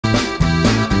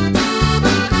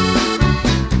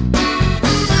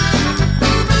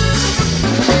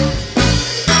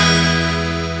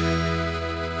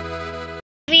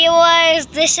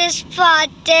this is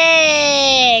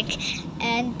Fatik,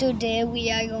 and today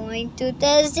we are going to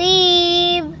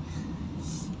Tehzeeb.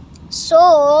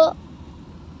 So,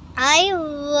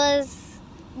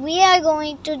 we are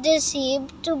going to Tehzeeb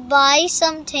to buy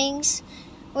some things.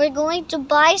 We're going to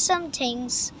buy some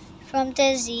things from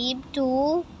Tehzeeb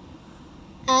too,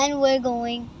 and we're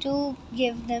going to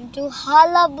give them to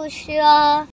Khala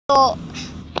Bushra. So,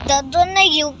 दादू ने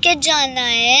UK जाना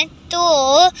है तो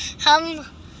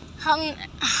हम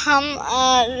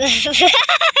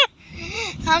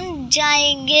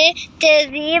जाएंगे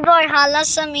तहजीब और हाला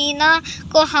समीना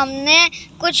को हमने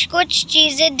कुछ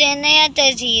चीजें देने हैं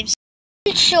तहजीब.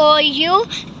 I'll show you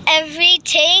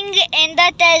everything in the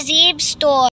Tehzeeb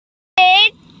store. Stay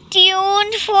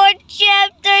tuned for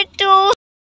chapter 2.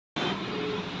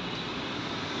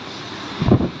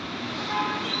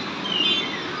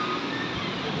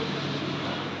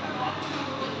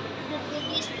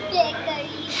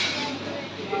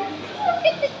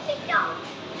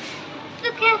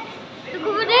 Look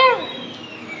over there.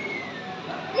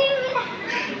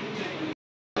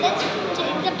 Let's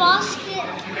take the basket.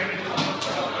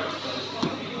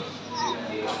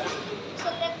 So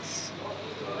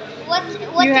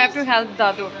what you have to help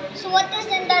Dadu. So what is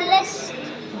in the list?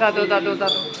 Dadu.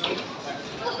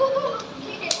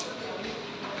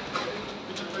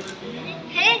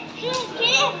 Hey,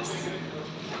 kids.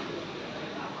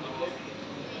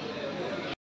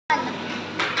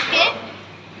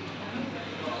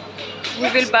 We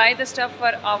will buy the stuff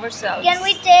for ourselves. Can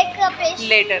we take a pastry?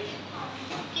 Later.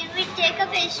 Can we take a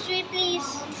pastry, please?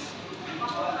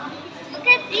 Look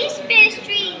at these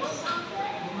pastries.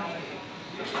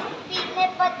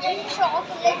 Peanut butter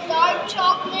chocolate, dark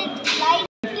chocolate, light.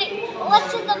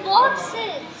 What's in the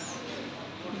boxes?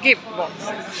 Gift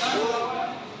boxes.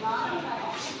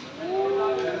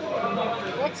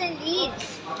 What's in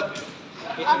these?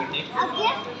 A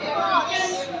gift box.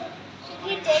 Should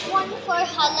we take one for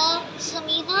Khala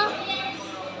Samina?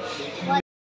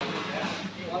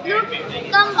 Look,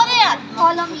 come here.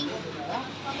 Follow me.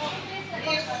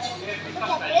 Look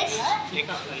at this.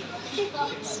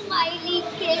 Smiley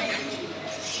cake.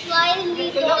 Smiley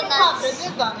donuts.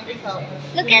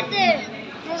 Look at this.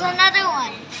 There's another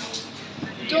one.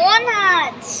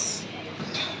 Donuts.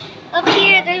 Up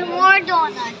here, there's more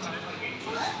donuts.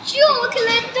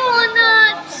 Chocolate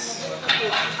donuts.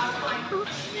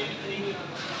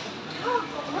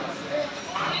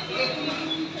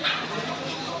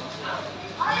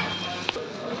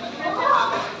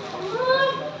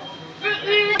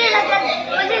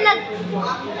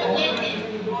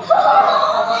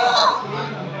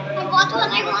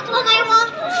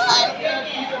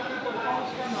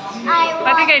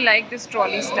 I think I like this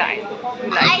trolley style. You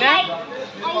like that?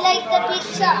 I like the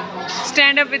pizza.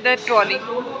 Stand up with the trolley.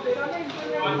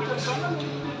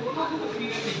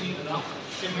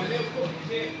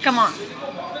 Come on.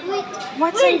 Wait,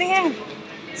 What's in there?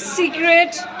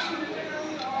 Secret.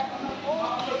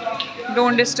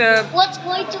 Don't disturb. what's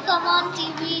going to come on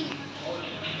TV?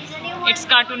 Is anyone It's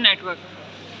Cartoon Network.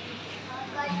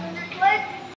 Cartoon Network?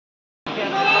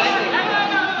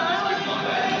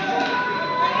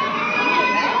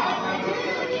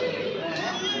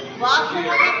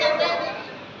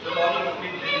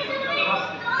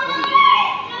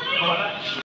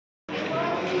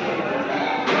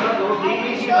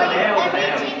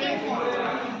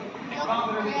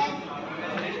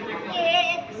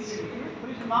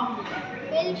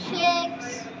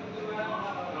 Milkshakes,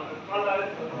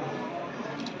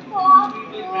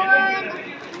 popcorn,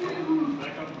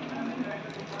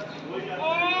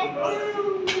 eggs,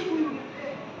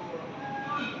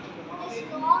 this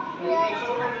long bread,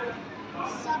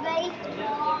 sabay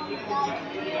long bread,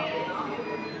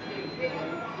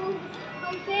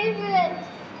 my favorite.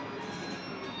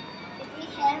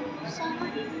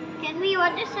 Can we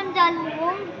order some dal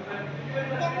moong?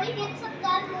 Can we get some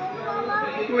dal moong, Mama?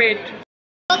 Wait.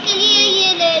 के लिए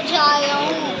ये ले जा रहा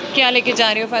हूँ. क्या लेके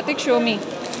जा रही हो फातिक? Show me.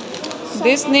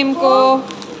 This nimco,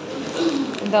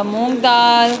 the moong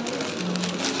dal,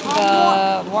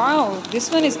 wow, this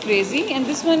one is crazy, and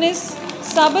this one is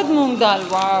sabat moong dal.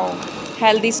 Wow,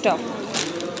 healthy stuff.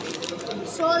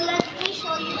 So let me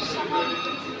show you some of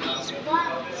these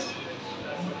ones.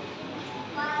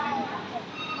 Wow.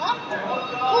 What?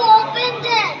 Who opened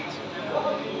it?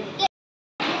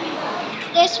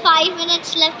 There's 5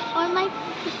 minutes left for my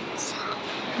pizza.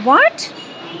 What?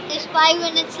 There's 5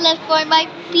 minutes left for my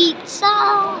pizza.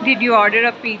 Did you order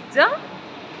a pizza?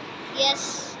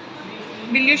 Yes,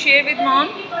 Will you share with mom?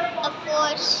 of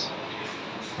course.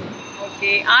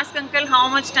 Okay. Ask uncle how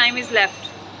much time is left.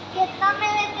 कितना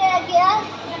minute रह गया?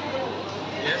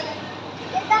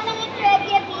 कितना minute रह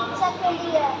गया pizza के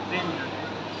लिए?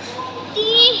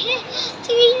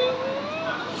 3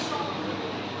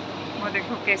 वो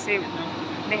देखो कैसे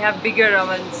they have bigger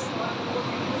ovens.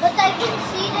 But I can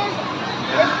see there's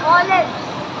olives.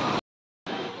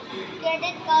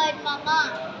 Credit card, Mama.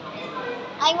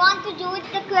 I want to do it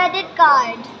the credit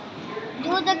card.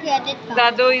 Do the credit card.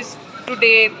 Dado is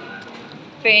today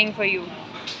paying for you.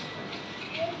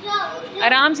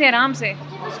 आराम से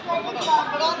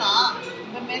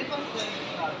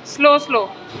slow.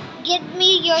 Give me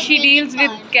your She credit deals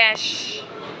with card. cash.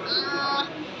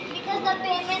 Because the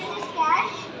payment is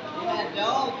cash.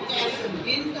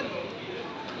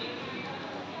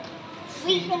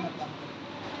 We can.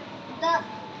 The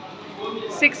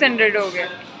 600 हो गए.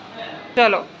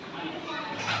 चलो.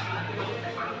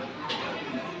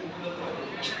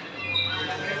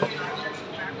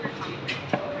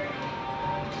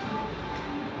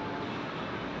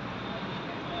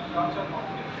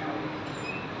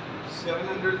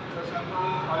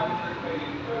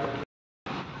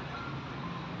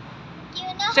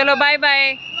 चलो bye bye.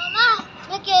 मामा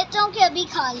मैं कहता हूँ कि अभी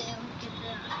खा ले.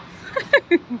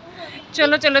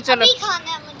 चलो अभी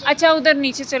खाना है मुझे. अच्छा उधर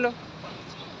नीचे चलो.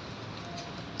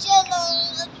 चलो.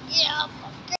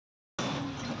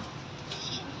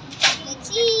 Let's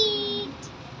eat.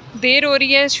 देर हो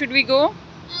रही है. Should we go?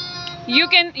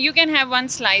 You can have one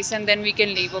slice and then we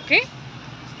can leave, okay?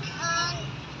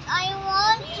 I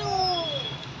want to.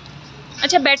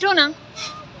 अच्छा बैठो ना.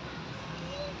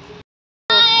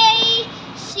 Bye.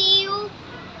 See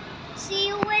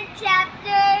you in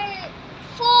chapter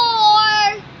 4.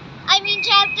 I mean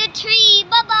chapter 3.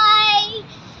 Bye bye.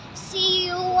 See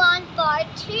you on part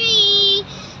 3,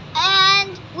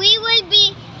 and we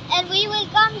will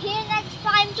come here next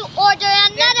time to order